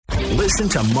Listen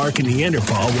to Mark and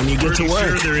Neanderthal when you get to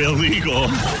work. Sure they're illegal.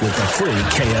 With the free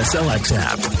KSLX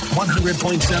app.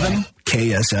 100.7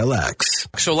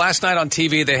 KSLX. So last night on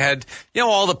TV, they had,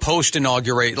 all the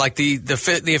post-inaugurate, like the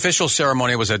official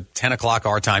ceremony was at 10 o'clock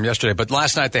our time yesterday, but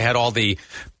last night they had all the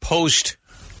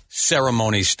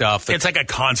post-ceremony stuff. It's like a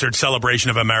concert celebration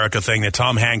of America thing that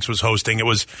Tom Hanks was hosting. It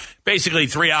was basically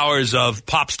 3 hours of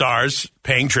pop stars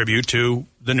paying tribute to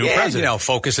the new president.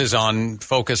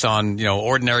 Focus on,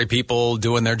 ordinary people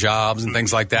doing their jobs and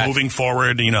things like that. Moving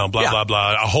forward, blah, blah,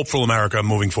 blah. A hopeful America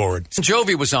moving forward. Bon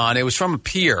Jovi was on. It was from a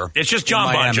pier. It's just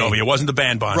John Bon Jovi. It wasn't the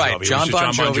band Bon Jovi. Right, John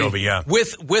Bon Jovi. Yeah.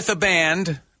 With a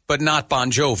band, but not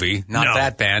Bon Jovi,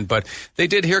 that band. But they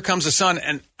did Here Comes the Sun.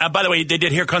 And by the way, they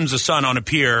did Here Comes the Sun on a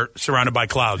pier surrounded by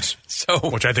clouds,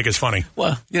 which I think is funny.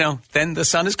 Well, then the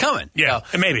sun is coming. Yeah,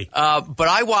 maybe. But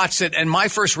I watched it, and my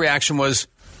first reaction was,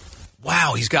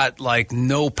 wow, he's got,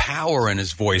 no power in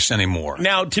his voice anymore.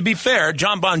 Now, to be fair,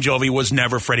 John Bon Jovi was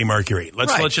never Freddie Mercury.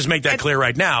 Let's just make that clear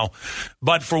right now.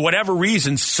 But for whatever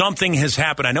reason, something has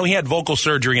happened. I know he had vocal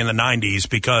surgery in the 90s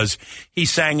because he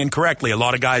sang incorrectly. A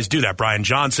lot of guys do that. Brian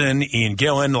Johnson, Ian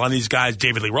Gillan, a lot of these guys,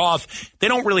 David Lee Roth, they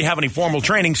don't really have any formal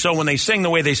training. So when they sing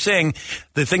the way they sing,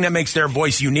 the thing that makes their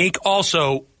voice unique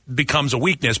also becomes a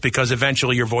weakness because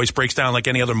eventually your voice breaks down like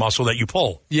any other muscle that you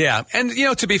pull. Yeah. And,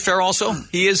 to be fair also,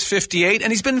 he is 58 and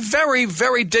he's been very,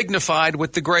 very dignified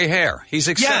with the gray hair. He's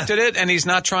accepted it and he's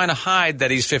not trying to hide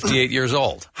that he's 58 years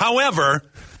old. However,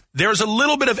 there's a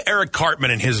little bit of Eric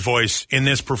Cartman in his voice in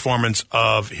this performance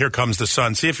of Here Comes the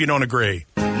Sun. See if you don't agree.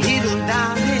 Little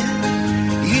darling,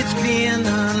 it's been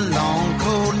a long,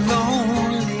 cold,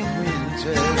 lonely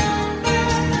winter.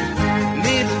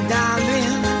 Little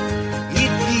darling,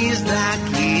 it feels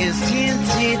like years since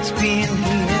it's been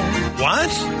here.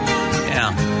 What?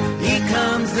 Yeah. Here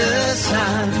comes the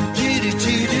sun.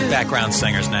 Doo-doo-doo-doo. Background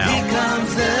singers now. Here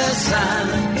comes the sun.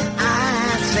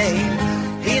 I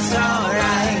say it's all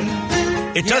right.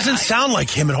 It doesn't sound like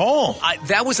him at all.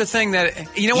 That was the thing that, what?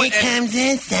 Here comes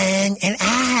the sun, and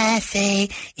I say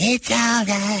it's all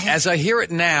right. As I hear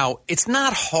it now, it's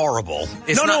not horrible. But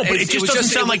it just doesn't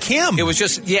sound like him. It was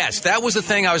just, that was the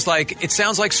thing. I was like, it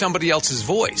sounds like somebody else's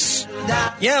voice.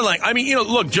 Yeah, look,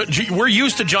 we're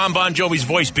used to John Bon Jovi's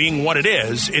voice being what it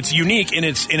is. It's unique in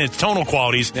its tonal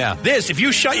qualities. Yeah. This, if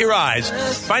you shut your eyes,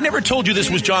 if I never told you this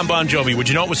was John Bon Jovi, would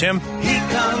you know it was him? Here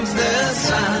comes the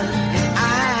sun, and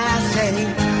I say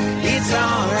it's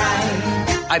all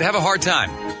right. I'd have a hard time.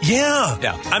 Yeah.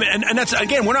 Yeah. I mean, and that's,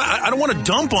 again, I don't want to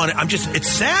dump on it. It's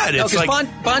sad. It's like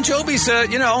Bon Jovi's,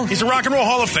 he's a rock and roll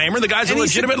Hall of Famer. The guy's a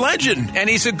legitimate legend. And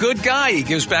he's a good guy. He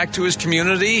gives back to his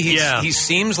community. He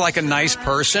seems like a nice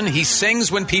person. He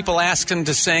sings when people ask him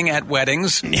to sing at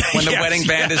weddings. When the wedding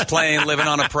band is playing Living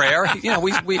on a Prayer.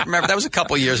 We remember that was a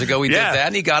couple years ago. We did that,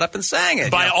 and he got up and sang it.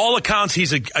 By all accounts,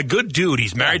 he's a good dude.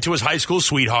 He's married to his high school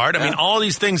sweetheart. I mean, all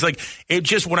these things, it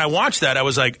just, when I watched that, I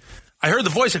was like, I heard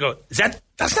the voice. I go,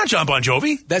 that's not John Bon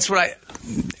Jovi. That's what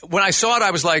when I saw it,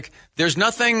 I was like, there's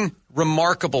nothing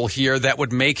remarkable here that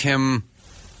would make him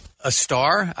a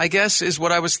star, I guess, is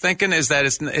what I was thinking, is that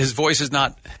his voice is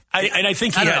not. I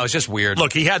think I don't know, it's just weird.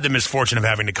 Look, he had the misfortune of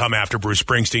having to come after Bruce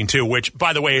Springsteen, too, which,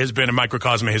 by the way, has been a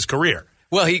microcosm of his career.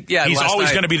 Well, he's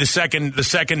always going to be the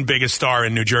second biggest star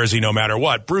in New Jersey, no matter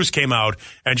what. Bruce came out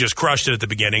and just crushed it at the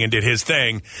beginning and did his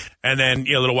thing, and then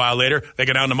a little while later they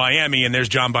go down to Miami and there's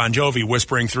John Bon Jovi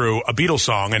whispering through a Beatles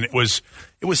song, and it was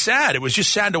sad. It was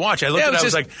just sad to watch. I looked at it, I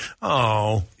was like,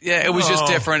 oh, yeah, it was just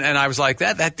different, and I was like,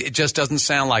 that it just doesn't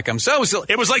sound like him. So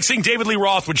it was like seeing David Lee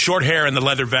Roth with short hair and the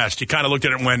leather vest. You kind of looked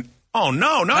at it and went, oh,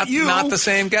 no, not you. Not the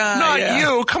same guy. Not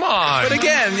you. Come on. But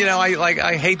again,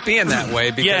 I hate being that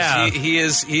way because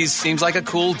he seems like a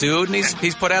cool dude, and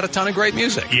he's put out a ton of great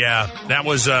music. Yeah, that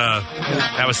was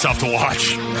tough to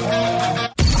watch.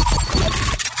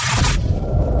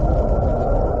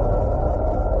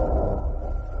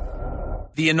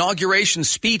 The inauguration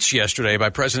speech yesterday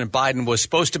by President Biden was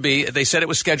supposed to be, they said it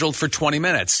was scheduled for 20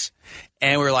 minutes.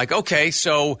 And we were like, okay,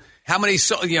 so how many,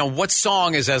 what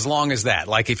song is as long as that?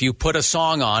 Like, if you put a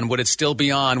song on, would it still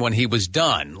be on when he was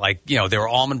done? Like, there were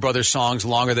Allman Brothers songs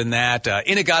longer than that.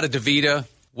 In-A-Gadda-Da-Vida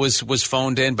was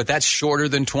phoned in, but that's shorter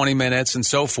than 20 minutes and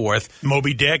so forth.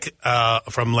 Moby Dick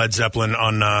from Led Zeppelin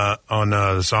on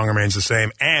The Song Remains the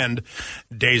Same, and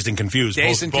Dazed and Confused.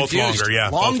 Both longer,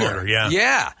 yeah. Both longer,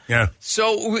 yeah. Yeah.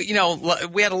 So,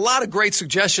 we had a lot of great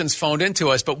suggestions phoned into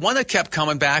us, but one that kept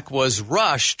coming back was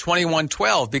Rush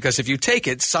 2112, because if you take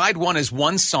it, side one is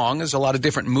one song. There's a lot of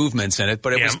different movements in it,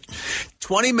 but it was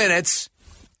 20 minutes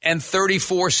and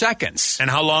 34 seconds. And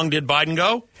how long did Biden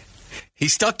go? He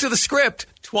stuck to the script,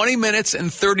 20 minutes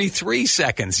and 33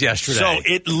 seconds yesterday. So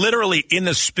it literally, in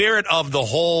the spirit of the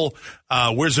whole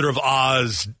Wizard of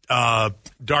Oz,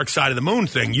 Dark Side of the Moon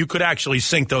thing, you could actually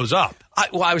sync those up.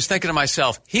 I was thinking to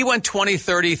myself, he went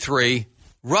 2033,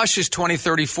 Rush is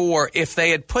 2034. If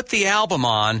they had put the album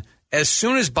on as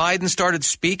soon as Biden started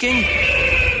speaking...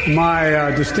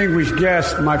 My distinguished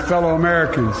guests, my fellow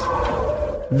Americans,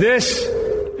 this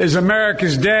is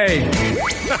America's day.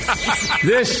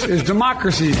 This is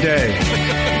democracy's day.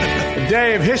 A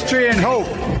day of history and hope.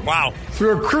 Wow.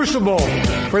 Through a crucible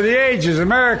for the ages,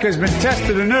 America has been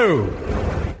tested anew,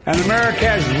 and America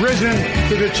has risen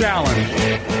to the challenge.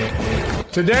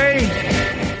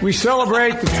 Today, we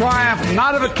celebrate the triumph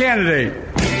not of a candidate,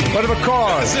 but of a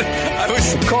cause.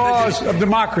 The cause of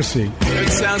democracy. It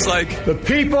sounds like... The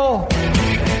people,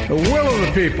 the will of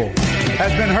the people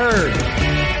has been heard.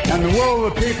 And the will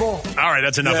of the people... All right,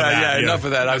 that's enough of that. Yeah, enough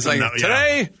of that. I was like,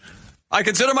 today... I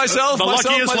consider myself the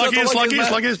luckiest,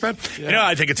 man. Yeah. You know,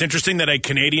 I think it's interesting that a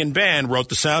Canadian band wrote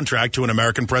the soundtrack to an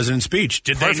American president's speech.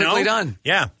 Did they know? Perfectly done.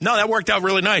 Yeah. No, that worked out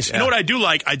really nice. Yeah. You know what I do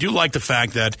like? I do like the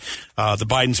fact that the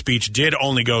Biden speech did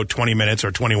only go 20 minutes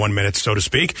or 21 minutes, so to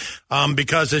speak,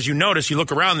 because as you notice, you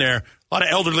look around there, a lot of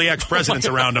elderly ex-presidents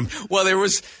around him. Well,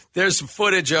 there's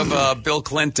footage of Bill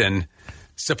Clinton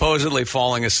supposedly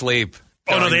falling asleep.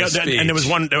 Oh, no, and there was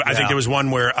one, I think there was one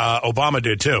where Obama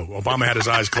did, too. Obama had his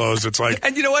eyes closed. It's like...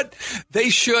 And you know what? They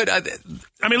should...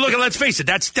 I mean, look, let's face it.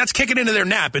 That's kicking into their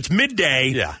nap. It's midday.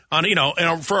 Yeah. On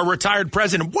for a retired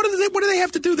president. What do they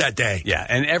have to do that day? Yeah,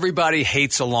 and everybody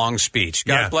hates a long speech.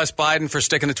 God bless Biden for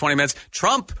sticking to 20 minutes.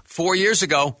 Trump, 4 years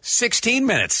ago, 16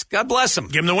 minutes. God bless him.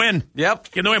 Give him the win.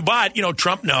 Yep. Give him the win. But,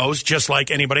 Trump knows, just like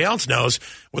anybody else knows,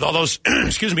 with all those,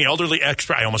 elderly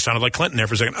I almost sounded like Clinton there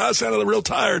for a second. I sounded real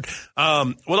tired.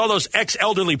 With all those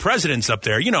ex-elderly presidents up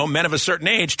there, men of a certain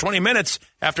age, 20 minutes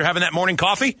after having that morning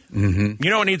coffee, you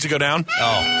know it needs to go down.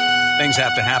 Oh, things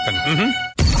have to happen. Mm-hmm.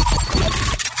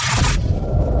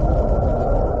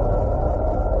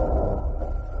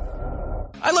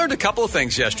 I learned a couple of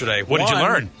things yesterday. What did you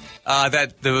learn?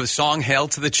 That the song Hail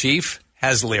to the Chief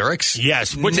has lyrics.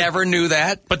 Yes. Never knew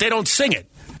that. But they don't sing it.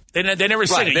 They never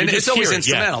sing it. It's always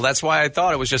instrumental. Yeah. That's why I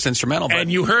thought it was just instrumental. But.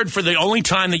 And you heard for the only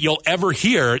time that you'll ever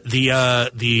hear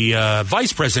the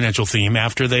vice presidential theme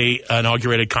after they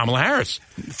inaugurated Kamala Harris.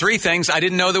 3 things. I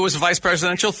didn't know there was a vice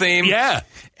presidential theme. Yeah.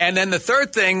 And then the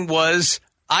third thing was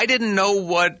I didn't know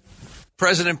what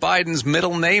President Biden's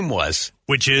middle name was.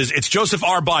 Which is, it's Joseph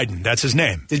R. Biden. That's his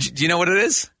name. Do you know what it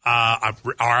is? I'm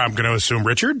going to assume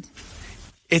Richard.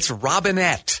 It's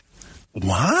Robinette.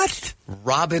 What?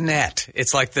 Robinette.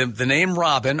 It's like the name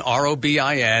Robin,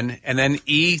 R-O-B-I-N, and then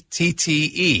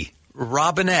E-T-T-E.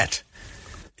 Robinette.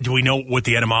 Do we know what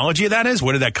the etymology of that is?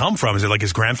 Where did that come from? Is it like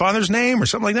his grandfather's name or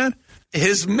something like that?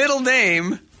 His middle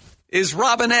name is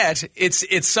Robinette.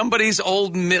 It's somebody's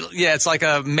old middle. Yeah, it's like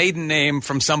a maiden name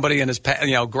from somebody in his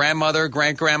grandmother,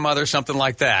 great-grandmother, something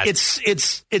like that. It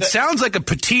sounds like a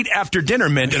petite after dinner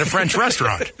mint at a French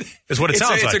restaurant. Is what it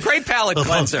sounds like. It's a great palate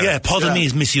cleanser. Yeah, pardon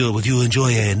me, monsieur. Would you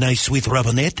enjoy a nice sweet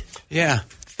Robinette? Yeah.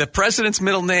 The president's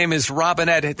middle name is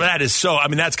Robinette. That is so. I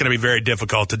mean, that's going to be very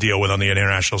difficult to deal with on the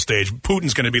international stage.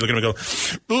 Putin's going to be looking to go,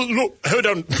 look, hold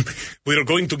on. We're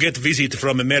going to get visit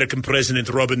from American President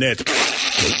Robinette.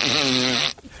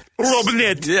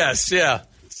 Robinette. Yes, yeah.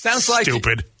 Sounds like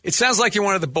stupid. It sounds like you're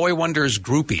one of the Boy Wonders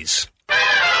groupies.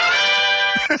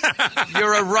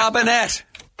 You're a Robinette.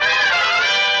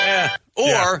 Yeah.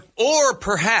 Or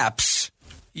perhaps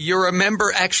you're a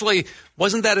member. Actually,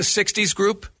 wasn't that a 60s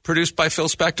group produced by Phil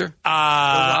Spector? The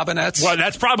Robinettes? Well,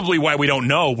 that's probably why we don't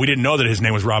know. We didn't know that his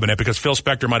name was Robinette because Phil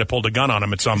Spector might have pulled a gun on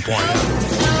him at some point.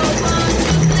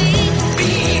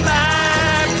 Be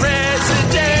my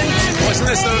president. Wasn't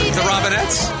this the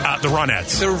Robinettes? The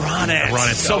Ronettes. The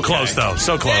Ronettes. So okay. Close, though.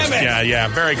 So close. Yeah,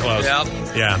 very close. Yep.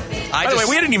 Yeah. By the way,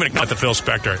 we didn't even acknowledge the Phil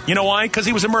Spector. You know why? Because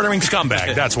he was a murdering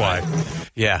scumbag. That's why.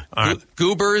 Yeah. Right.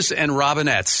 Goobers and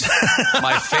Robinettes.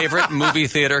 My favorite movie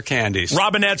theater candies.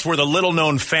 Robinettes were the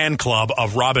little-known fan club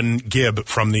of Robin Gibb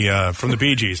from the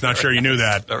Bee Gees. Not sure you knew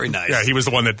that. Very nice. Yeah, he was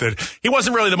the one that he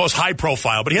wasn't really the most high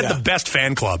profile, but he had the best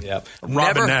fan club. Yep.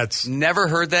 Robinettes. Never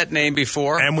heard that name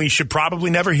before. And we should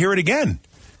probably never hear it again.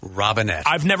 Robinette.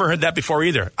 I've never heard that before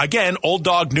either. Again, old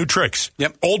dog, new tricks.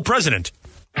 Yep. Old president.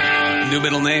 New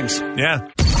middle names. Yeah.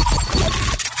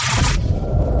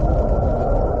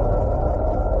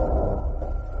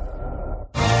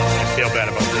 I feel bad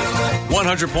about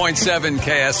this. 100.7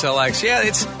 KSLX. Yeah,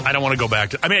 it's... I don't want to go back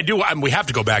to... I mean, I do. We have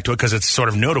to go back to it because it's sort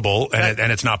of notable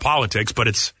and it's not politics, but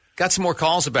it's... Got some more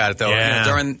calls about it, though.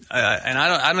 Yeah. And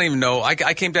I don't even know.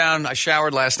 I came down, I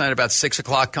showered last night about 6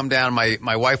 o'clock, come down.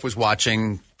 My wife was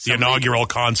watching The inaugural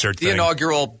concert thing. The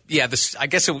inaugural, I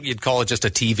guess you'd call it just a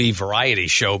TV variety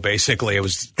show, basically. It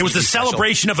was the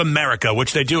celebration of America,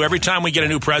 which they do every time we get a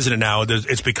new president now.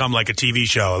 It's become like a TV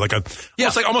show,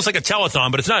 almost like a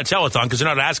telethon, but it's not a telethon because they're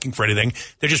not asking for anything.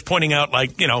 They're just pointing out,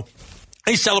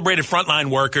 they celebrated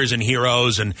frontline workers and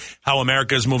heroes and how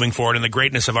America is moving forward and the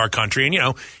greatness of our country.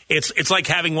 And, it's like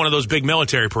having one of those big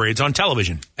military parades on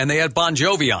television. And they had Bon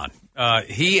Jovi on.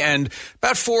 He and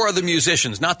about 4 other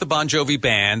musicians, not the Bon Jovi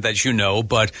band that you know,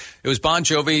 but it was Bon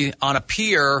Jovi on a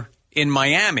pier in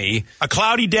Miami. A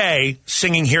cloudy day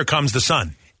singing Here Comes the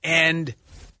Sun. And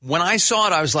when I saw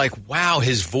it, I was like, wow,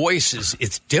 his voice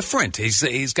it's different.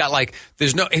 He's got he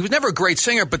was never a great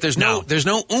singer, but there's no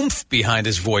oomph behind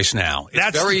his voice now.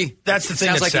 That's the thing.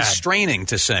 Sounds like sad. He's straining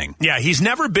to sing. Yeah, he's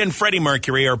never been Freddie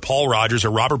Mercury or Paul Rodgers or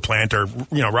Robert Plant or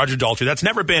Roger Daltrey. That's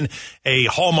never been a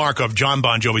hallmark of John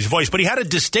Bon Jovi's voice, but he had a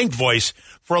distinct voice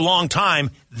for a long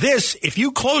time. This, if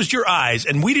you closed your eyes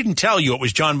and we didn't tell you it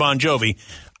was John Bon Jovi,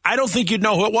 I don't think you'd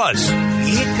know who it was.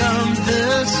 Here comes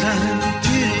the sun.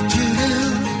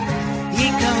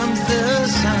 Here comes the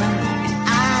sun, and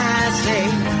I say,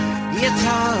 it's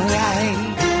all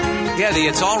right. Yeah,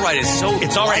 It's All Right is so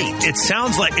It's all right. It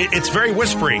sounds like, it's very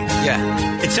whispery.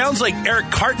 Yeah. It sounds like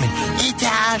Eric Cartman. It's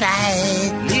all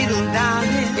right, little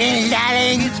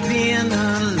darling, it's been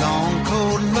a long,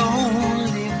 cold,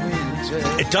 lonely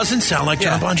winter. It doesn't sound like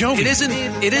John Bon Jovi.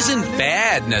 It isn't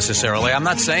bad necessarily. I'm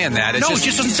not saying that. It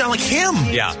just doesn't sound like him.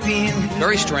 Yeah.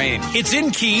 Very strange. It's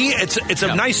in key. It's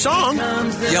a nice song.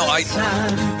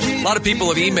 A lot of people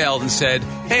have emailed and said,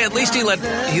 hey, at least he let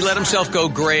himself go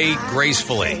gray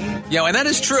gracefully. And that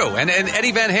is true. And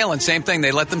Eddie Van Halen, same thing.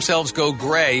 They let themselves go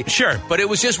gray. Sure. But it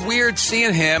was just weird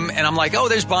seeing him, and I'm like, oh,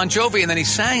 there's Bon Jovi. And then he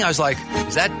sang. I was like,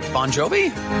 is that Bon Jovi?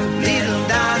 Little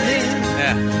darling,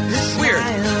 yeah. Weird.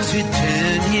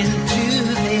 Return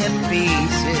into their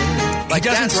faces. Like he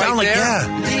doesn't sound like Yeah.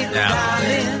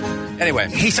 Anyway,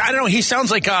 I don't know. He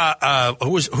sounds like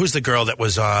who's the girl that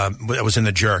was in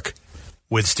The Jerk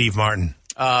with Steve Martin?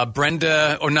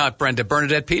 Bernadette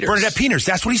Peters. Bernadette Peters.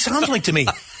 That's what he sounds like to me.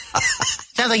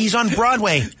 Sounds like he's on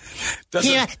Broadway.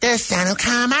 Here, the sun will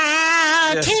come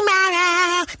out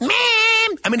tomorrow,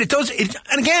 ma'am. I mean, it does.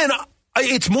 And again,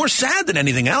 it's more sad than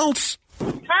anything else.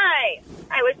 Hi.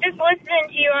 I was just listening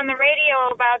to you on the radio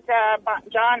about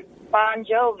John Bon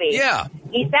Jovi. Yeah.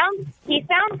 He sounds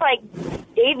like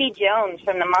Davy Jones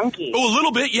from the Monkees. Oh, a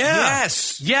little bit, yeah.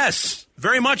 Yes.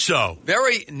 Very much so.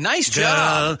 Very nice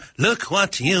job. Look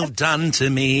what you've done to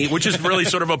me. Which is really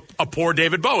sort of a poor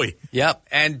David Bowie. Yep.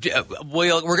 And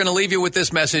we're going to leave you with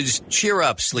this message. Cheer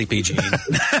up, Sleepy Gene.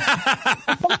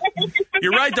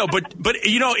 You're right, though. But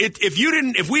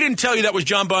if we didn't tell you that was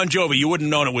John Bon Jovi, you wouldn't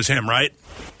have known it was him, right?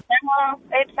 Well,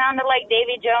 it sounded like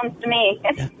Davy Jones to me.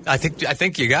 I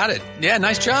think you got it. Yeah,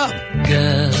 nice job.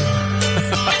 Girl,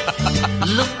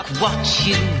 look what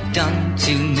you've done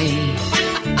to me.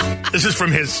 This is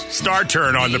from his star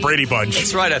turn on the Brady Bunch.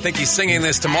 That's right. I think he's singing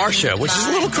this to Marcia, which is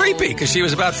a little creepy because she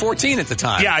was about 14 at the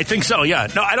time. Yeah, I think so, yeah.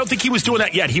 No, I don't think he was doing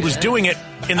that yet. He was doing it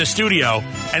in the studio,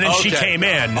 and then she came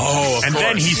in. Oh, of and course.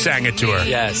 Then he sang it to her.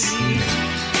 Yes.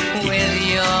 With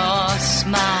your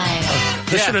smile.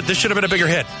 This should have been a bigger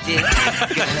hit.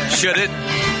 Should it?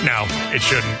 No, it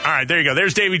shouldn't. All right, there you go.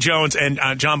 There's Davy Jones and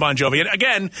John Bon Jovi. And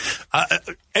again,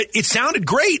 it sounded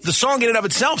great. The song in and of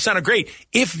itself sounded great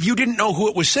if you didn't know who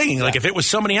it was singing, like if it was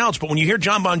somebody else. But when you hear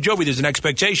John Bon Jovi, there's an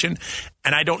expectation,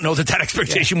 and I don't know that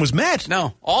expectation was met.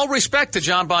 No. All respect to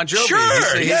John Bon Jovi.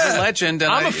 Sure, he's a legend.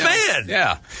 And I'm a fan.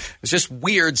 Yeah. It's just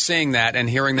weird seeing that and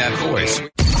hearing that voice.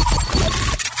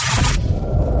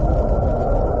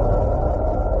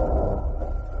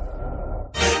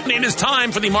 It is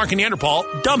time for the Mark and Neanderthal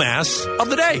Dumbass of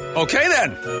the Day. Okay,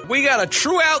 then. We got a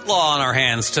true outlaw on our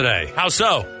hands today. How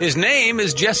so? His name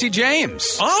is Jesse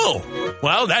James. Oh,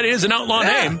 well, that is an outlaw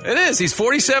name. It is. He's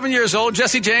 47 years old.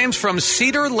 Jesse James from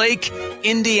Cedar Lake,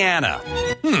 Indiana.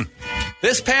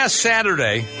 This past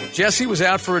Saturday, Jesse was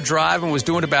out for a drive and was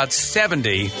doing about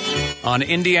 70 on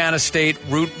Indiana State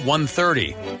Route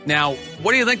 130. Now,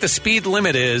 what do you think the speed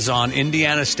limit is on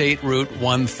Indiana State Route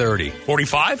 130?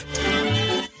 45?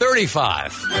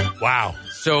 35. Wow.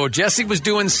 So Jesse was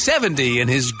doing 70 in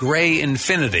his gray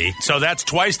Infiniti. So that's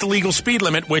twice the legal speed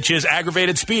limit, which is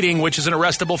aggravated speeding, which is an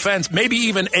arrestable offense, maybe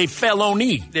even a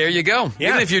felony. There you go. Yeah.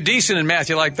 Even if you're decent in math,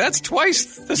 you're like, that's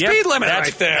twice the speed limit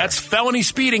right there. That's felony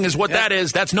speeding is what that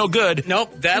is. That's no good.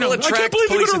 Nope. That'll attract I can't believe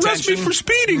police you're going to arrest me attention. for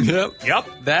speeding. Yep.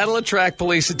 That'll attract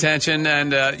police attention.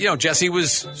 And, Jesse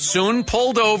was soon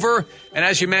pulled over. And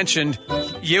as you mentioned,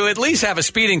 you at least have a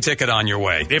speeding ticket on your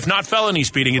way. If not felony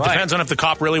speeding, it depends on if the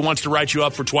cop really wants to write you up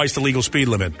out for twice the legal speed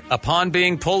limit. Upon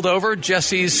being pulled over,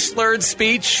 Jesse's slurred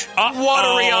speech,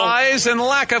 watery eyes, and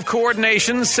lack of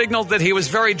coordination signaled that he was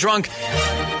very drunk.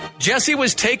 Jesse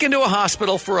was taken to a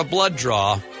hospital for a blood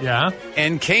draw. Yeah.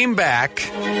 And came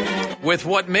back with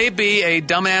what may be a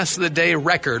Dumbass of the Day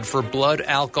record for blood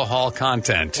alcohol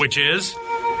content. Which is?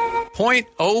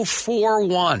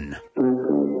 0.041.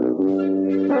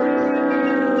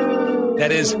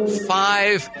 That is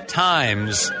 5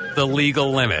 times the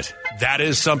legal limit. That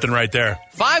is something right there.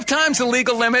 5 times the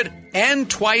legal limit and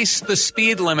twice the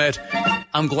speed limit.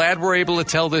 I'm glad we're able to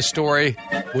tell this story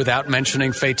without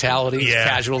mentioning fatalities,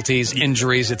 casualties,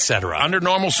 injuries, etc. Under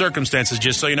normal circumstances,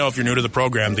 just so you know, if you're new to the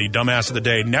program, the Dumbass of the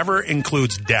Day never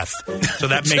includes death. So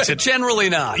that makes it... Generally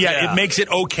not. Yeah, it makes it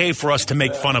okay for us to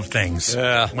make fun of things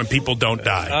when people don't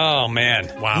die. Oh,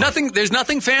 man. Wow. There's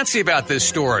nothing fancy about this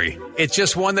story. It's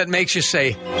just one that makes you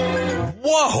say,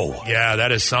 whoa. Yeah,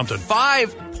 that is something.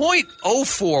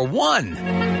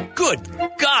 5.041. Good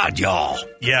God, y'all.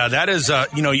 Yeah, that is,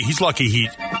 he's lucky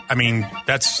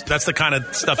that's the kind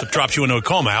of stuff that drops you into a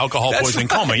coma, alcohol poisoning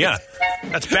coma, yeah.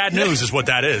 That's bad news is what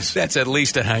that is. That's at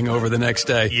least a hangover the next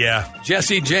day. Yeah.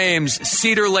 Jesse James,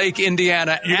 Cedar Lake,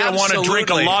 Indiana. You're going to want to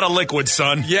drink a lot of liquid,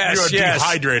 son. Yes, You're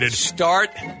dehydrated. Start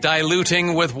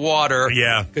diluting with water.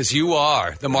 Yeah. Because you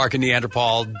are the Mark and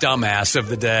Neanderthal Dumbass of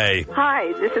the Day.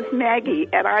 Hi, this is Maggie,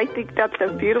 and I think that's a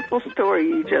beautiful story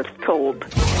you just told.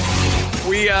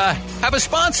 We have a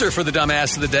sponsor for the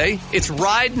Dumbass of the Day. It's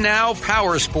Ride Now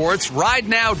Power Sports.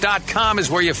 RideNow.com is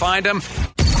where you find them.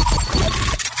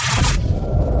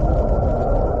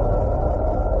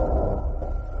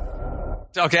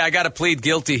 Okay, I got to plead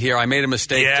guilty here. I made a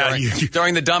mistake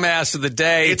during the Dumbass of the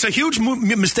Day. It's a huge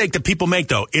mistake that people make,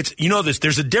 though.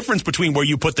 There's a difference between where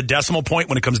you put the decimal point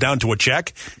when it comes down to a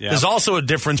check. Yeah. There's also a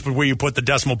difference between where you put the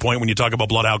decimal point when you talk about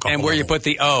blood alcohol. And where you put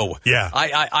the O. Yeah.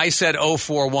 I said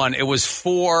 041. It was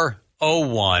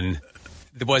 401.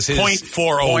 It was his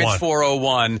 0.401.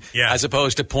 0.401 as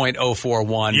opposed to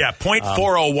 0.041. Yeah,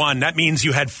 0.401. That means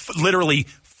you had literally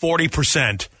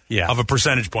 40%. Of a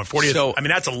percentage point. 40. So,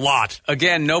 that's a lot.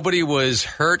 Again, nobody was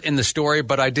hurt in the story,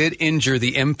 but I did injure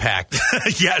the impact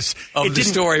of the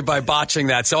story by botching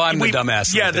that. So I'm the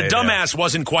dumbass. Yeah, the dumbass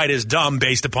wasn't quite as dumb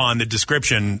based upon the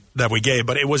description that we gave,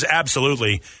 but it was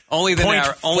absolutely only the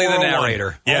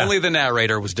narrator. Yeah. Only the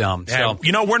narrator was dumb. So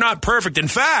we're not perfect. In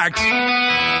fact,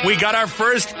 we got our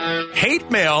first hate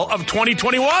mail of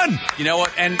 2021. You know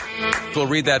what? And we'll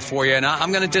read that for you, and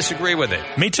I'm going to disagree with it.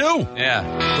 Me too.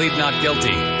 Yeah. Plead not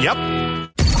guilty. Yep.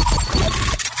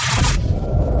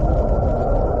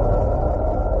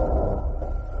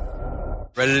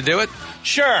 Ready to do it?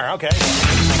 Sure, okay.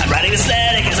 I'm writing this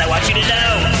letter because I want you to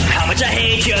know how much I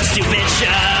hate your stupid show.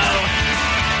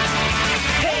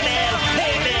 Hey, Mel,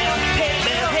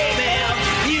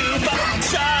 you fucking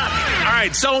suck. All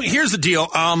right, so here's the deal.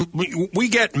 We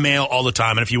get mail all the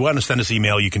time, and if you want to send us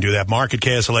email, you can do that. Mark at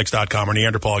KSLX.com or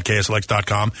Neanderthal at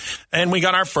KSLX.com. And we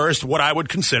got our first, what I would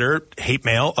consider, hate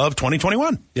mail of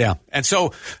 2021. Yeah. And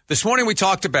so this morning we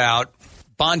talked about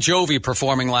Bon Jovi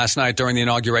performing last night during the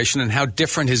inauguration and how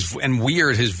different and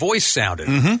weird his voice sounded.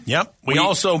 Mm-hmm. Yep. We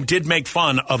also did make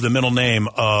fun of the middle name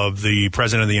of the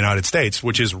President of the United States,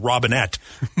 which is Robinette.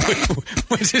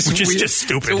 which is just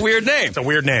stupid. It's a weird name. It's a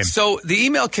weird name. So the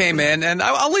email came in, and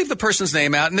I'll leave the person's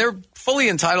name out, and they're fully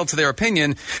entitled to their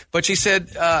opinion, but she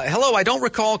said, hello, I don't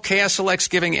recall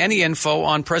KSLX giving any info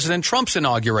on President Trump's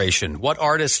inauguration, what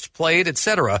artists played,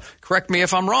 etc. Correct me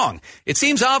if I'm wrong. It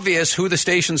seems obvious who the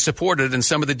station supported and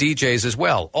some of the DJs as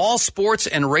well. All sports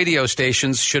and radio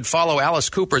stations should follow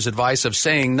Alice Cooper's advice of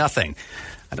saying nothing.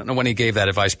 I don't know when he gave that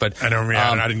advice, but I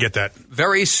didn't get that.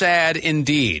 Very sad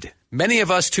indeed. Many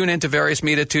of us tune into various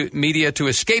media to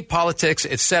escape politics,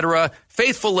 etc.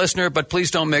 Faithful listener, but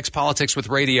please don't mix politics with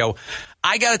radio.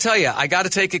 I got to tell you, I got to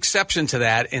take exception to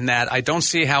that in that I don't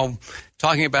see how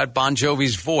talking about Bon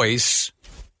Jovi's voice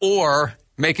or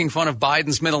making fun of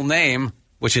Biden's middle name,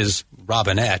 which is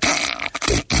Robinette,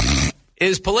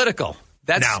 is political.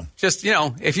 That's just,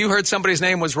 if you heard somebody's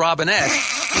name was Robinette,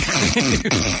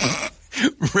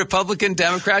 Republican,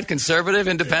 Democrat, conservative,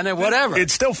 independent, whatever.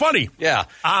 It's still funny. Yeah.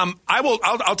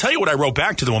 I'll tell you what I wrote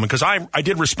back to the woman because I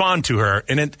did respond to her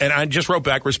and I just wrote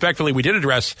back respectfully. We did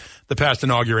address the past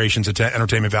inaugurations at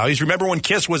Entertainment Values. Remember when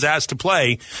Kiss was asked to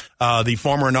play the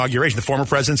former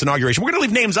president's inauguration? We're going to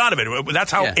leave names out of it.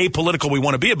 That's how apolitical we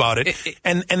want to be about it.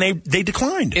 And they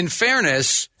declined. In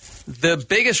fairness, the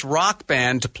biggest rock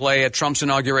band to play at Trump's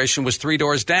inauguration was Three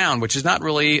Doors Down, which is not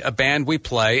really a band we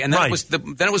play. And then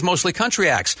it was mostly country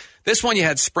acts. This one you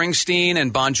had Springsteen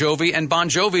and Bon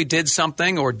Jovi did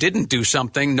something or didn't do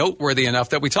something noteworthy enough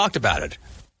that we talked about it.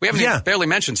 We haven't even barely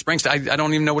mentioned Springsteen. I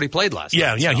don't even know what he played last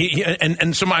night.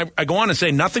 Yeah. So I go on to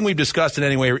say nothing we've discussed in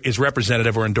any way is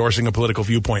representative or endorsing a political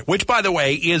viewpoint, which, by the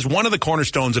way, is one of the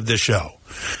cornerstones of this show.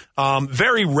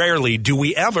 Very rarely do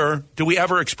we ever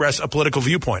express a political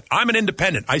viewpoint. I'm an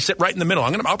independent. I sit right in the middle.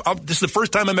 This is the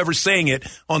first time I'm ever saying it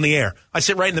on the air. I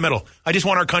sit right in the middle. I just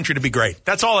want our country to be great.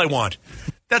 That's all I want.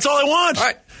 That's all I want. All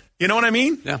right. You know what I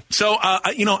mean? Yeah. So,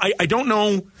 I don't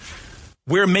know.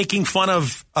 We're making fun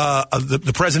of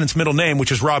the president's middle name,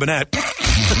 which is Robinette.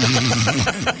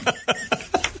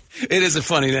 It is a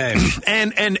funny name.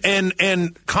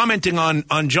 And commenting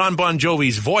on John Bon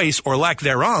Jovi's voice or lack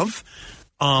thereof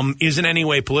is in any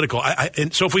way political.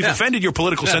 And so if we've offended your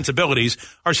political sensibilities,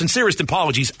 our sincerest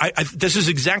apologies. This is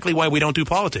exactly why we don't do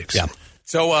politics. Yeah.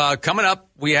 So coming up,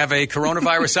 we have a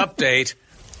coronavirus update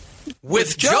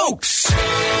with jokes.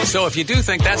 So if you do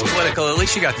think that's political, at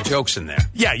least you got the jokes in there.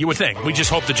 Yeah, you would think. We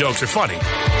just hope the jokes are funny.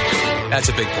 That's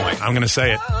a big point. I'm going to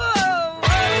say it.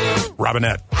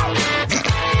 Robinette.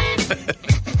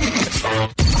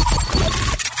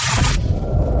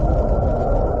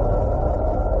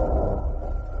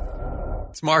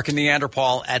 It's Mark and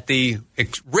Neanderthal. At the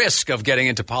risk of getting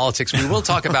into politics, we will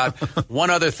talk about one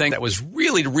other thing that was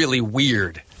really, really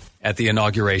weird at the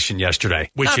inauguration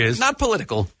yesterday. Which is? Not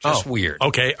political, just weird.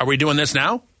 Okay, are we doing this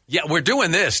now? Yeah, we're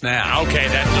doing this now. Okay,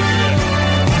 that's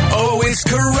Oh, it's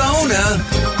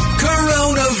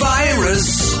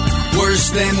coronavirus. Worse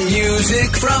than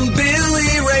music from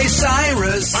Billy Ray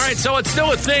Cyrus. All right, so it's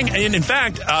still a thing. And in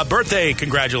fact, birthday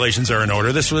congratulations are in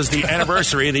order. This was the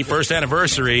anniversary, the first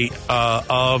anniversary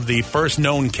of the first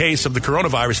known case of the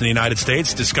coronavirus in the United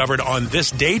States, discovered on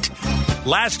this date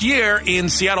last year in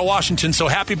Seattle, Washington. So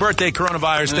happy birthday,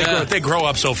 coronavirus. They grow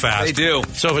up so fast. They do.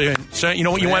 So you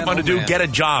know what you might want to do? Get a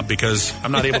job, because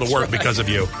I'm not able to work because of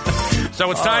you.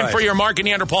 So it's time for your Mark and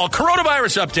Neanderthal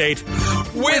coronavirus update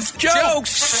with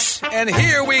jokes. And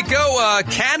here we go.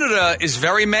 Canada is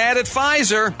very mad at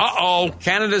Pfizer. Uh-oh.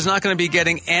 Canada's not going to be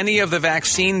getting any of the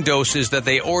vaccine doses that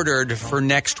they ordered for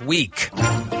next week.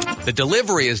 The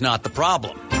delivery is not the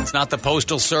problem. It's not the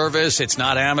Postal Service. It's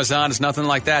not Amazon. It's nothing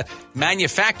like that.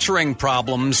 Manufacturing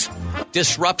problems,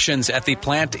 disruptions at the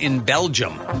plant in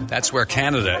Belgium. That's where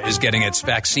Canada is getting its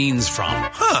vaccines from.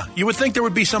 Huh. You would think there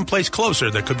would be some place closer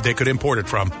that they could import it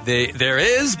from. There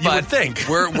is, but you would think.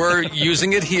 we're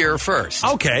using it here first.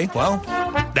 Okay. Well,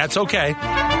 that's okay.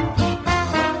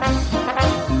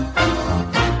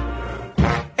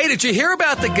 Hey, did you hear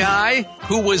about the guy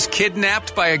who was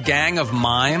kidnapped by a gang of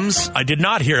mimes? I did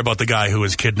not hear about the guy who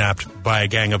was kidnapped by a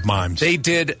gang of mimes. They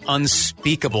did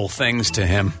unspeakable things to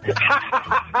him.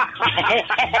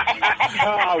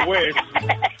 I wish.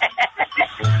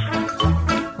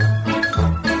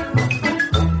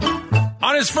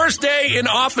 On his first day in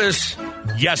office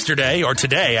yesterday, or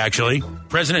today actually,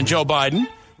 President Joe Biden...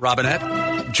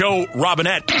 Joe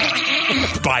Robinette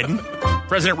Biden.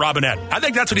 President Robinette. I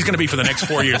think that's what he's going to be for the next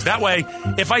 4 years. That way,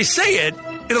 if I say it,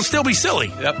 it'll still be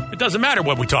silly. Yep. It doesn't matter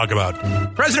what we talk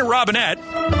about. President Robinette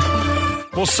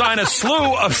will sign a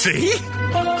slew of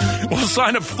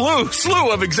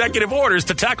executive orders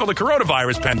to tackle the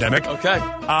coronavirus pandemic. Okay.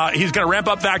 He's going to ramp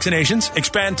up vaccinations,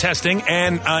 expand testing,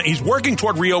 and he's working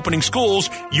toward reopening schools.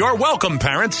 You're welcome,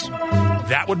 parents.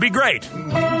 That would be great.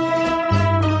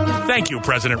 Thank you,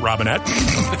 President Robinette.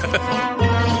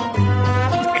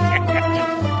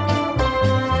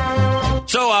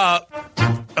 So, a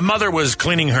mother was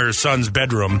cleaning her son's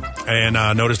bedroom and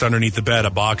noticed underneath the bed a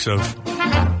box of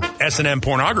S&M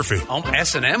pornography. Oh,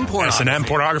 S&M pornography? S&M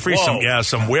pornography,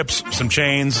 some whips, some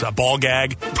chains, a ball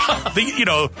gag.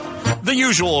 The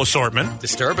usual assortment.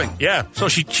 Disturbing. Yeah, so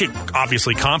she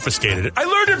obviously confiscated it. I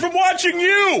learned it from watching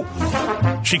you!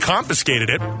 She confiscated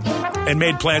it and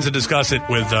made plans to discuss it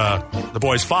with the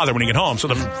boy's father when he got home. So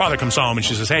the father comes home and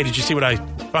she says, hey, did you see what I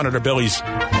found under Billy's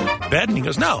bed? And he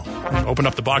goes, no. Open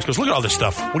up the box, goes, look at all this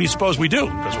stuff. What do you suppose we do?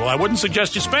 He goes, well, I wouldn't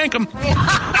suggest you spank him.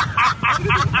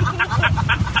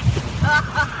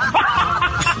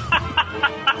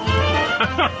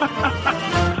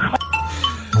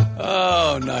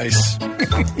 Oh, nice.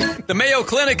 The Mayo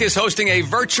Clinic is hosting a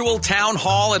virtual town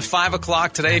hall at 5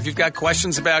 o'clock today. If you've got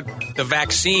questions about the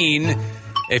vaccine,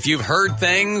 if you've heard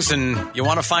things and you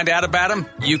want to find out about them,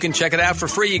 you can check it out for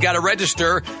free. You got to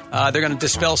register. They're going to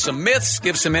dispel some myths,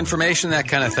 give some information, that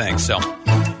kind of thing. So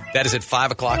that is at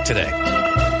 5 o'clock today.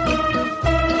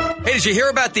 Hey, did you hear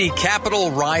about the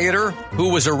Capitol rioter who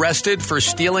was arrested for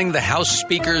stealing the House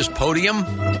Speaker's podium?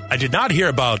 I did not hear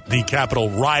about the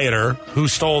Capitol rioter who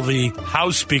stole the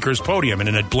House Speaker's podium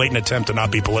in a blatant attempt to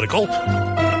not be political.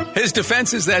 His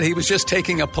defense is that he was just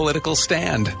taking a political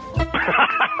stand.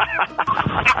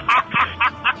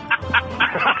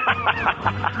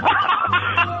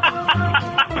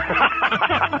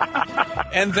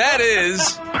 And that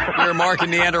is your Mark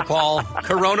and Neanderthal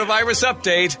coronavirus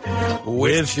update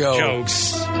with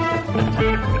jokes.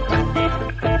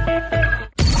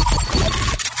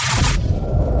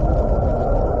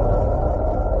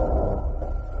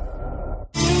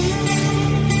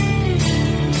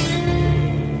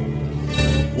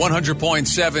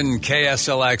 100.7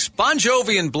 KSLX. Bon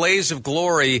Jovi and Blaze of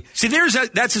Glory. See,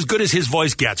 that's as good as his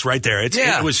voice gets right there.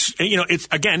 It was, it's,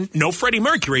 again, no Freddie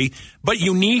Mercury, but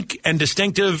unique and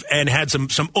distinctive and had some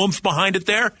oomph behind it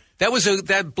there.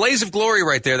 That Blaze of Glory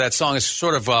right there, that song is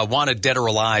sort of Wanted Dead or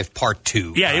Alive Part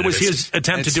 2. Yeah, it was his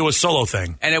attempt to do a solo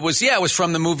thing. And it was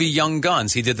from the movie Young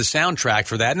Guns. He did the soundtrack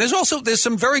for that. And there's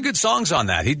some very good songs on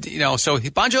that.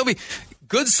 Bon Jovi,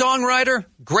 good songwriter,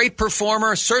 great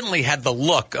performer, certainly had the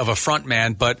look of a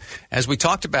frontman, but as we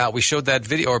talked about, we showed that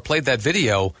video or played that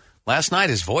video last night.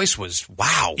 His voice was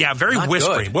wow. Yeah, very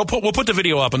whispery. We'll put the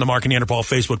video up on the Mark and Neanderthal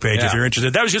Facebook page if you're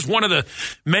interested. That was just one of the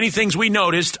many things we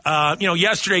noticed.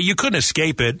 Yesterday you couldn't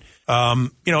escape it.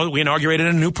 We inaugurated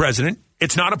a new president.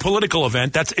 It's not a political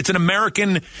event. It's an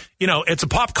American, it's a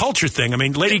pop culture thing. I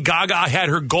mean, Lady Gaga had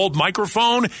her gold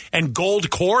microphone and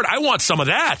gold cord. I want some of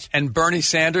that. And Bernie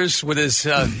Sanders with his,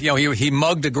 he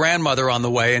mugged a grandmother on the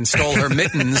way and stole her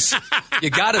mittens. You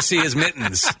got to see his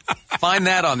mittens. Find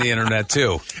that on the internet,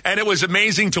 too. And it was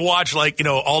amazing to watch,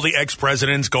 all the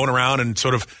ex-presidents going around and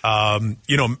sort of,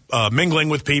 mingling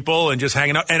with people and just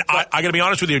hanging out. And I got to be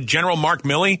honest with you, General Mark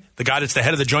Milley, the guy that's the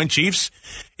head of the Joint Chiefs,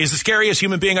 is the scariest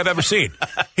human being I've ever seen.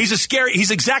 He's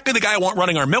exactly the guy I want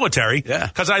running our military. Yeah.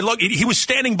 Because he was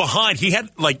standing behind. He had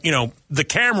the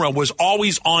camera was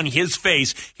always on his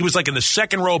face. He was in the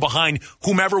second row behind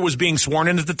whomever was being sworn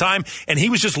in at the time. And he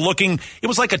was just looking, it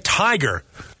was like a tiger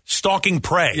stalking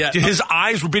prey. Yeah. His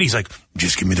eyes were big. He's like,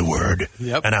 just give me the word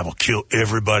and I will kill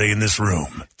everybody in this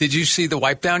room. Did you see the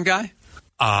wipe down guy?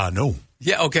 No.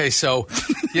 Yeah, okay, so,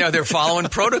 they're following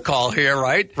protocol here,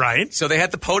 right? Right. So they had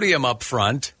the podium up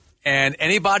front, and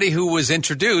anybody who was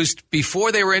introduced,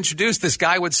 before they were introduced, this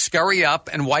guy would scurry up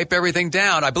and wipe everything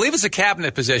down. I believe it's a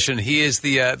cabinet position. He is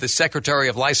the secretary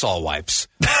of Lysol wipes,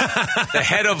 the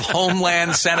head of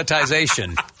Homeland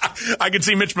Sanitization. I can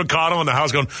see Mitch McConnell in the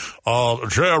House going, the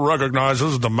chair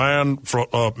recognizes the man for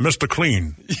Mr.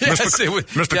 Clean. Yes,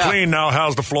 Mr. Clean now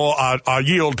has the floor. I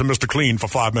yield to Mr. Clean for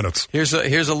 5 minutes. Here's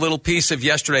a little piece of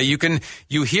yesterday.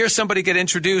 You hear somebody get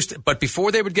introduced, but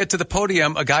before they would get to the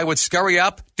podium, a guy would scurry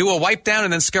up, do a wipe down,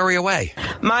 and then scurry away.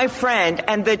 My friend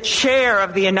and the chair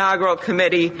of the inaugural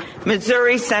committee,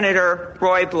 Missouri Senator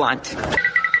Roy Blunt.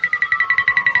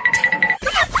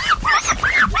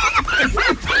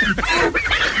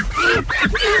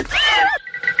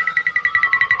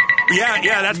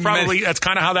 Yeah, that's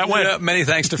kind of how that went. Many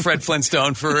thanks to Fred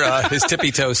Flintstone for his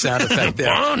tippy toe sound effect there.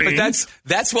 Bonnie. But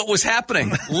that's what was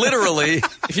happening. Literally,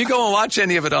 if you go and watch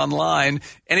any of it online,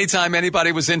 anytime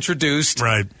anybody was introduced,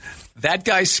 right, that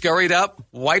guy scurried up,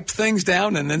 wiped things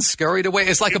down, and then scurried away.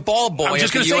 It's like a ball boy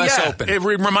at the U.S. Open. It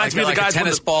reminds me of the guy, a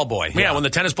tennis ball boy. Yeah, when the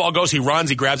tennis ball goes, he runs,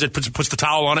 he grabs it, puts the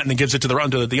towel on it, and then gives it to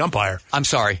the umpire. I'm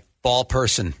sorry, ball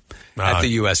person at the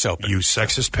U.S. Open. You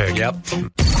sexist pig. Yep.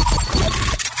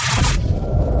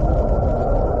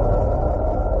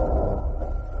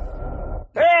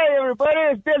 Hey, everybody,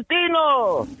 it's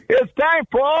Deltino. It's time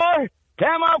for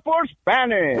Time Out for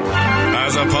Spanish.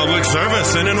 As a public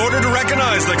service, and in order to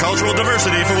recognize the cultural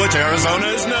diversity for which Arizona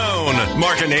is known,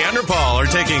 Mark and Neanderthal are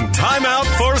taking Time Out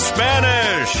for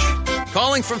Spanish.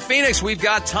 Calling from Phoenix, we've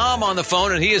got Tom on the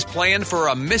phone, and he is playing for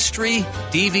a mystery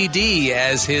DVD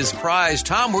as his prize.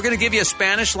 Tom, we're going to give you a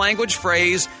Spanish language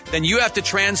phrase, then you have to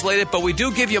translate it, but we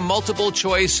do give you multiple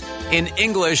choice in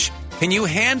English. Can you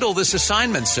handle this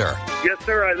assignment, sir? Yes,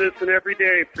 sir. I listen every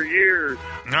day for years.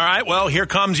 All right. Well, here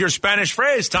comes your Spanish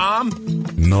phrase, Tom.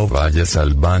 No vayas al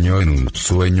baño en un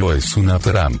sueño es una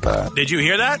trampa. Did you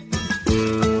hear that?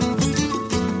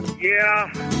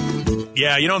 Yeah.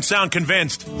 Yeah, you don't sound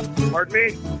convinced. Pardon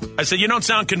me? I said you don't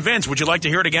sound convinced. Would you like to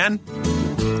hear it again?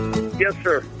 Yes,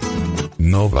 sir.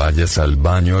 No vayas al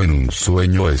baño en un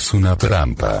sueño es una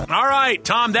trampa. All right,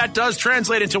 Tom, that does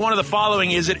translate into one of the following.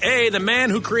 Is it A, the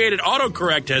man who created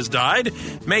autocorrect has died?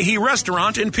 May he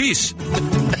restaurant in peace.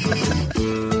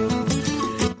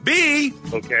 B,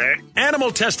 okay,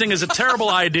 animal testing is a terrible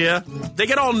idea. They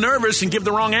get all nervous and give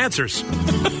the wrong answers.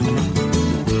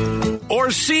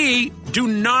 Or C, do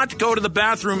not go to the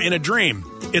bathroom in a dream.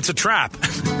 It's a trap.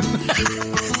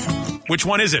 Which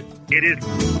one is it? It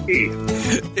is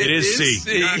It is C.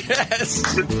 Yes.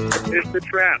 It's the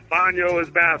trap. Banyo is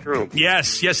bathroom.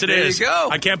 Yes, it There is. you go.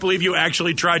 I can't believe you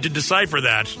actually tried to decipher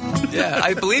that. Yeah,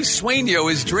 I believe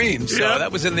sueño is dream, so Yep.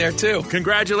 that was in there too.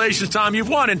 Congratulations, Tom. You've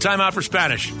won in Time Out for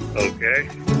Spanish. Okay.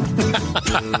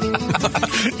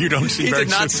 You don't seem He very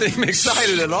did not seem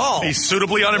excited at all. He's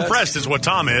suitably unimpressed is what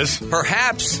Tom is.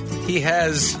 Perhaps he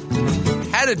has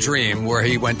had a dream where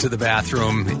he went to the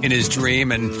bathroom in his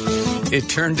dream and it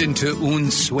turned into un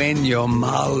sueño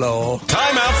malo.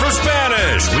 Time Out for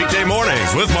Spanish. Weekday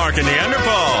mornings with Mark and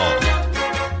Neanderthal.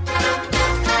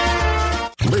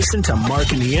 Listen to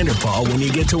Mark and Neanderthal when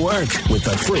you get to work with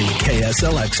the free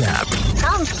KSLX app.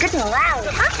 Sounds good and loud,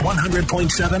 huh?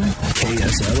 100.7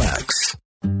 KSLX.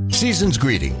 Season's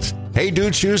greetings. Hey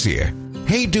Dude Shoes here.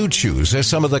 Hey Dude Shoes are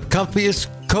some of the comfiest,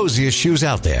 coziest shoes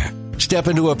out there. Step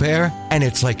into a pair, and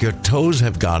it's like your toes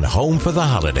have gone home for the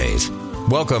holidays.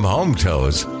 Welcome home,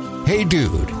 toes. Hey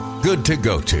Dude, good to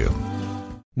go to.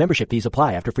 Membership fees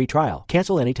apply after free trial.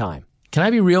 Cancel anytime. Can I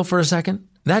be real for a second?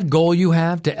 That goal you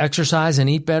have to exercise and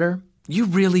eat better, you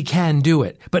really can do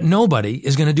it. But nobody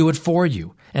is going to do it for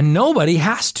you. And nobody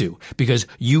has to, because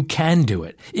you can do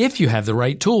it if you have the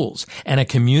right tools and a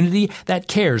community that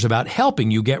cares about helping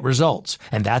you get results.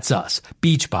 And that's us,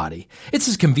 Beachbody. It's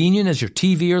as convenient as your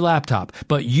TV or laptop,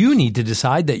 but you need to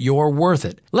decide that you're worth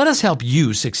it. Let us help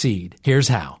you succeed. Here's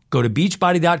how. Go to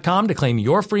Beachbody.com to claim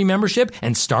your free membership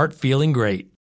and start feeling great.